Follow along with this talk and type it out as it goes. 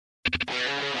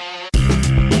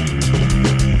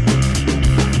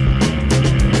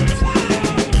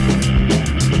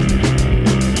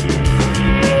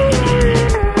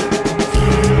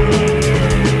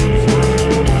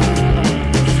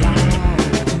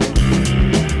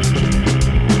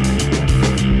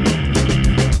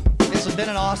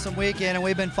awesome weekend, and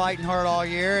we've been fighting hard all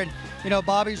year. And you know,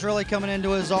 Bobby's really coming into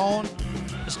his own,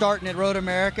 starting at Road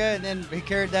America, and then he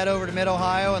carried that over to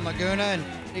Mid-Ohio and Laguna, and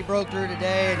he broke through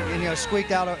today and you know,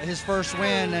 squeaked out his first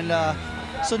win. And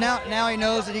so now he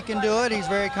knows that he can do it. He's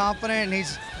very confident, and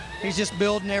he's just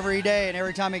building every day and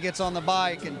every time he gets on the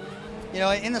bike. And you know,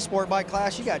 in the sport bike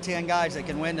class, you got 10 guys that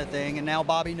can win the thing, and now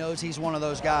Bobby knows he's one of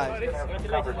those guys. It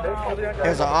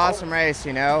was an awesome race,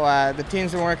 you know. The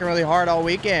team's been working really hard all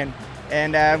weekend,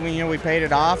 and we paid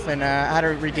it off, and I had to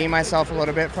redeem myself a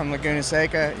little bit from Laguna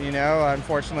Seca. You know,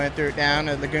 unfortunately, I threw it down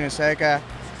at Laguna Seca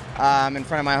in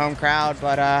front of my home crowd,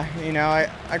 but you know,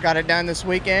 I got it done this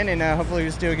weekend, and hopefully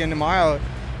we'll do it again tomorrow.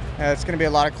 It's going to be a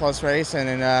lot of close racing,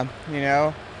 and you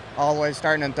know, all the way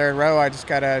starting in third row, I just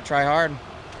got to try hard.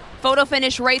 Photo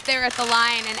finish right there at the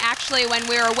line, and actually when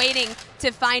we were waiting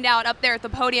to find out up there at the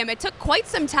podium, it took quite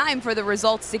some time for the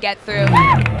results to get through. We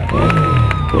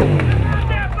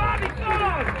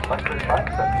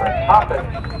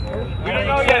don't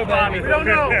know yet, Bobby. We don't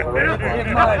know.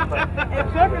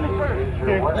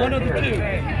 One of the two.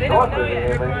 They don't know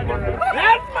yet.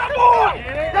 That's my boy!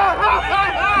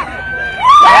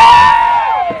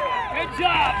 Good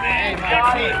job, man.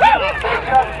 They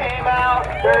just came out.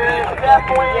 There is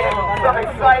definitely some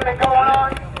excitement going on.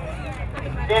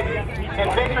 In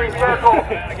Victory Circle,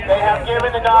 they have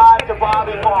given the nod to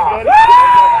Bobby Fong.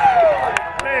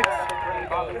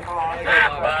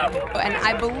 And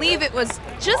I believe it was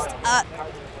just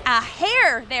a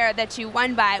hair there that you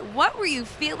won by. What were you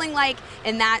feeling like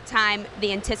in that time,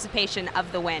 the anticipation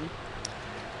of the win?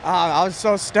 I was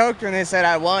so stoked when they said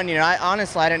I won. You know,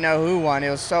 honestly, I didn't know who won. It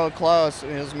was so close.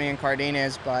 It was me and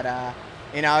Cardenas, but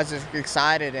you know, I was just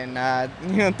excited, and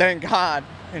you know, thank God,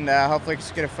 and hopefully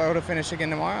just get a photo finish again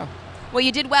tomorrow. Well,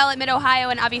 you did well at Mid-Ohio,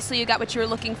 and obviously you got what you were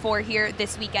looking for here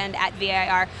this weekend at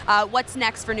VIR. What's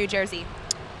next for New Jersey?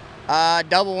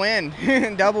 Double win,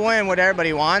 double win, what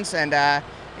everybody wants, and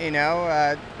you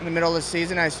know, in the middle of the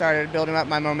season, I started building up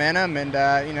my momentum, and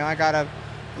you know, I got a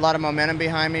lot of momentum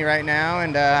behind me right now,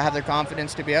 and I have the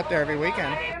confidence to be up there every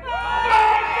weekend.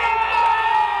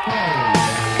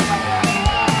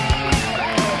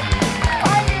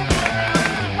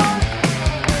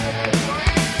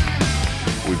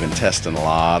 We've been testing a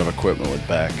lot of equipment with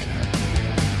Beck,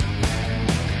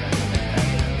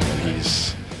 and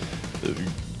he's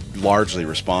largely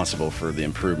responsible for the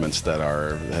improvements that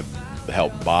have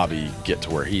helped Bobby get to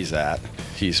where he's at.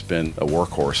 He's been a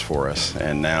workhorse for us,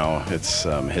 and now it's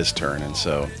his turn, and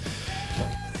so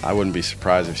I wouldn't be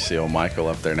surprised if you see old Michael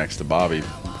up there next to Bobby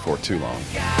before too long.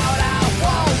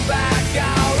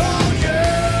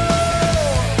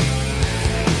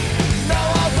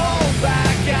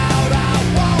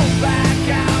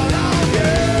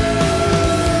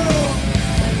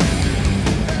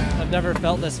 I've never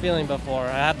felt this feeling before.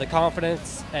 I have the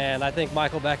confidence, and I think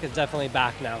Michael Beck is definitely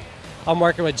back now. I'm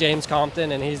working with James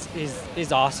Compton, and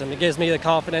he's awesome. It gives me the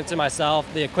confidence in myself,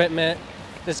 the equipment,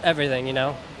 just everything, you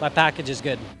know. My package is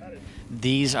good.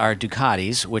 These are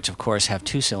Ducatis, which of course have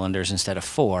 2 cylinders instead of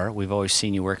 4. We've always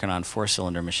seen you working on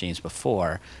 4-cylinder machines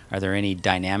before. Are there any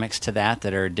dynamics to that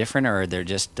are different, or are there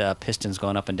just pistons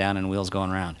going up and down and wheels going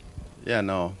around? Yeah,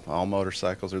 no, all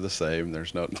motorcycles are the same.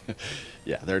 There's no,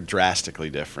 yeah, they're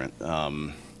drastically different.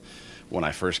 When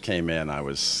I first came in, I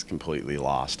was completely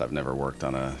lost. I've never worked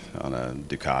on a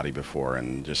Ducati before,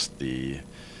 and just the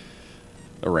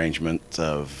arrangement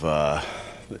of the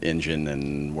engine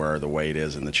and where the weight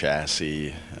is in the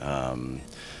chassis,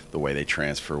 the way they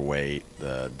transfer weight,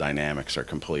 the dynamics are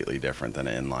completely different than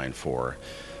an inline 4.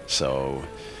 So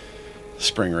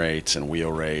spring rates and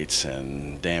wheel rates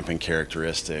and damping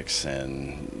characteristics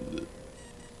and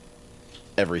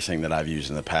everything that I've used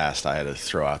in the past, I had to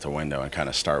throw out the window and kind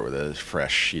of start with a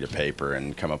fresh sheet of paper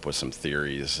and come up with some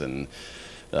theories, and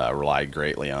relied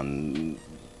greatly on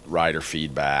rider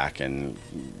feedback and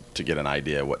to get an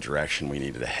idea what direction we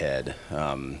needed to head.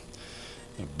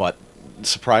 But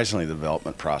surprisingly, the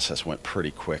development process went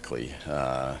pretty quickly.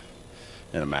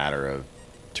 In a matter of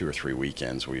 2 or 3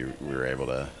 weekends, we were able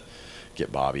to get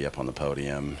Bobby up on the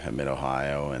podium at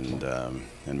Mid-Ohio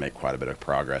and make quite a bit of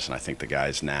progress. And I think the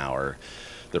guys now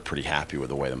they're pretty happy with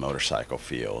the way the motorcycle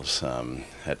feels.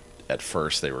 At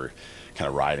first, they were kind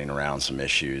of riding around some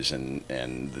issues, and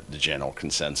the general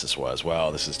consensus was,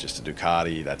 well, this is just a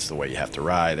Ducati, that's the way you have to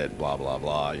ride it, blah blah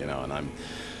blah, you know. And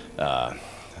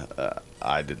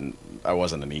I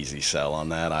wasn't an easy sell on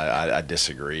that. I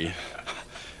disagree,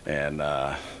 and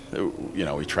you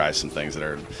know, we tried some things that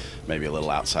are maybe a little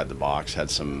outside the box, had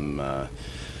some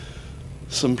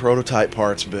prototype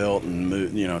parts built,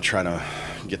 and you know, trying to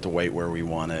get the weight where we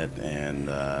want it, and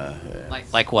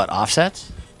like what,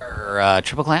 offsets or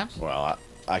triple clamps? Well,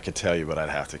 I could tell you, but I'd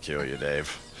have to kill you,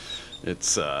 Dave.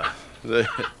 It's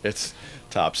it's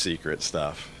top secret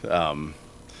stuff.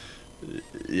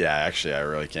 Yeah, actually, I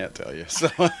really can't tell you. So,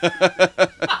 well,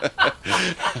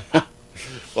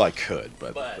 I could,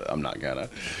 but I'm not gonna.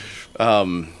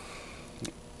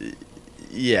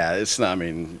 Yeah, it's not. I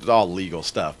mean, it's all legal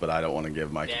stuff, but I don't want to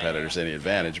give my competitors any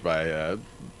advantage by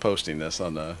posting this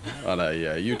on a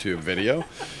YouTube video.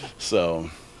 So,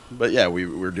 but yeah,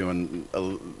 we're doing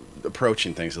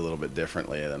approaching things a little bit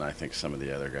differently than I think some of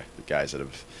the other guys that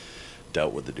have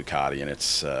dealt with the Ducati and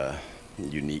its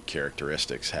unique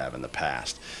characteristics have in the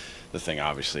past. The thing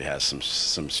obviously has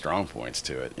some strong points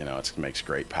to it. You know, it makes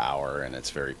great power and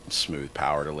it's very smooth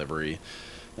power delivery.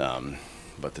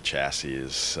 But the chassis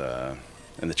is,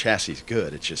 and the chassis is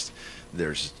good. It's just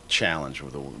there's a challenge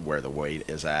with where the weight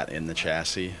is at in the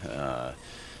chassis.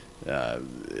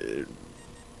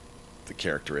 The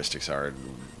characteristics are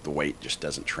the weight just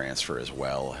doesn't transfer as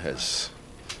well as,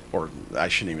 or I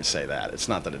shouldn't even say that. It's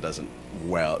not that it doesn't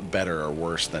better or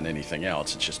worse than anything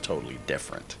else. It's just totally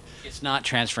different. It's not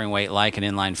transferring weight like an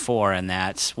inline four, and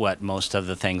that's what most of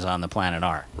the things on the planet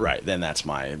are. Right. Then that's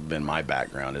my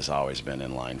background has always been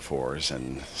inline fours,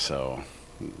 and so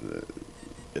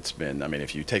it's been. I mean,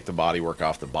 if you take the bodywork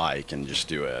off the bike and just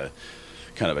do a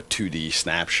kind of a 2D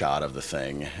snapshot of the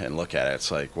thing and look at it,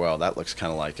 it's like, well, that looks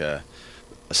kind of like a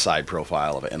side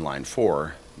profile of an inline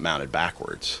four mounted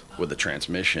backwards with the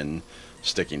transmission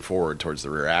sticking forward towards the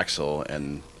rear axle,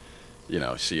 and you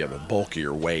know, so you have a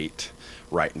bulkier weight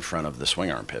right in front of the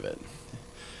swing arm pivot,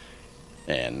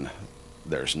 and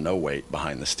there's no weight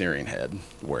behind the steering head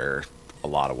where a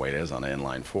lot of weight is on an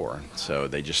inline four, so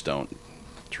they just don't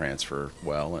transfer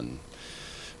well and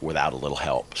without a little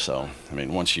help. So I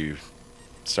mean, once you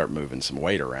start moving some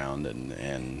weight around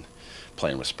and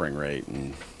playing with spring rate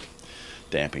and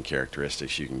damping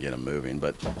characteristics, you can get them moving.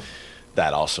 But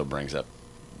that also brings up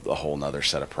a whole nother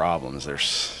set of problems.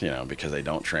 There's, you know, because they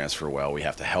don't transfer well, we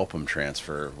have to help them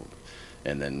transfer.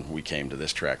 And then we came to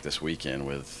this track this weekend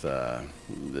with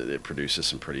it produces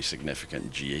some pretty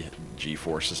significant G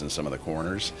forces in some of the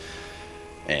corners,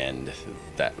 and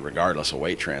that regardless of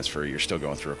weight transfer, you're still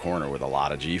going through a corner with a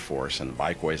lot of G force, and the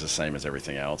bike weighs the same as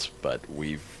everything else, but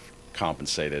we've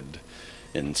compensated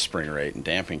in spring rate and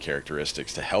damping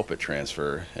characteristics to help it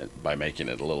transfer by making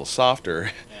it a little softer.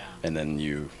 Yeah. And then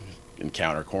you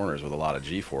encounter corners with a lot of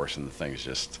G force and the things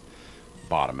just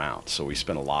bottom out. So we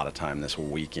spent a lot of time this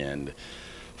weekend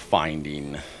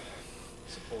finding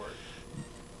support,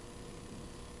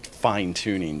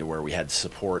 fine-tuning to where we had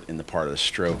support in the part of the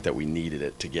stroke that we needed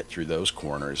it to get through those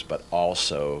corners, but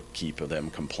also keep them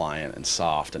compliant and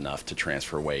soft enough to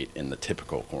transfer weight in the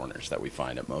typical corners that we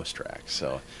find at most tracks.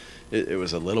 So it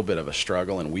was a little bit of a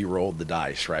struggle, and we rolled the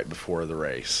dice right before the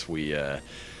race. We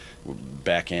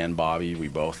Beck and Bobby,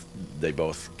 they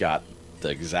both got the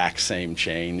exact same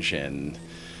change, and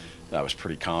I was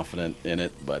pretty confident in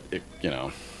it, but it, you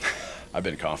know, I've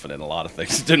been confident in a lot of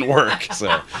things that didn't work.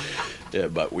 So yeah,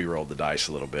 but we rolled the dice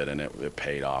a little bit, and it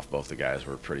paid off. Both the guys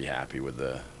were pretty happy with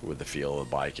the feel of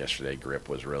the bike yesterday. Grip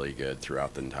was really good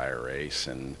throughout the entire race,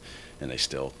 and they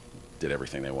still did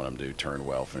everything they want them to do, turned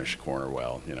well, finished the corner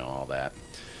well, you know, all that.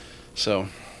 So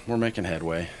we're making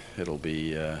headway. It'll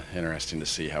be interesting to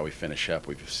see how we finish up.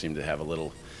 We seem to have a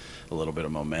little bit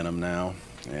of momentum now,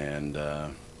 and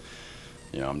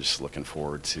you know, I'm just looking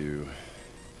forward to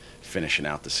finishing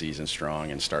out the season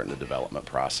strong and starting the development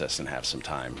process and have some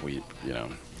time. You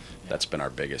know, that's been our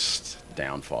biggest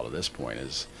downfall to this point,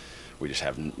 is we just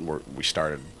haven't. We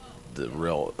started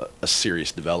a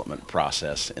serious development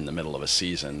process in the middle of a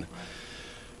season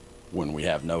when we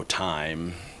have no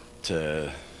time to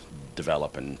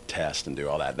develop and test and do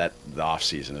all that. The off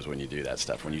season is when you do that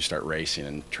stuff. When you start racing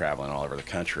and traveling all over the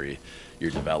country,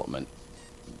 your development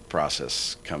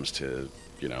process comes to,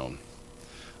 you know,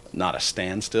 not a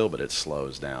standstill, but it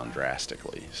slows down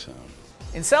drastically. So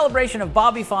in celebration of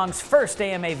Bobby Fong's first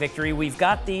AMA victory, we've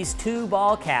got these 2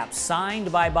 ball caps signed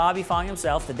by Bobby Fong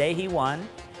himself the day he won.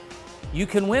 You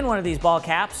can win one of these ball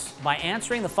caps by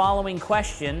answering the following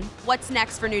question. What's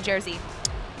next for New Jersey?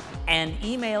 And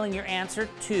emailing your answer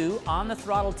to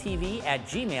OnTheThrottle.TV at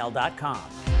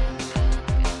gmail.com.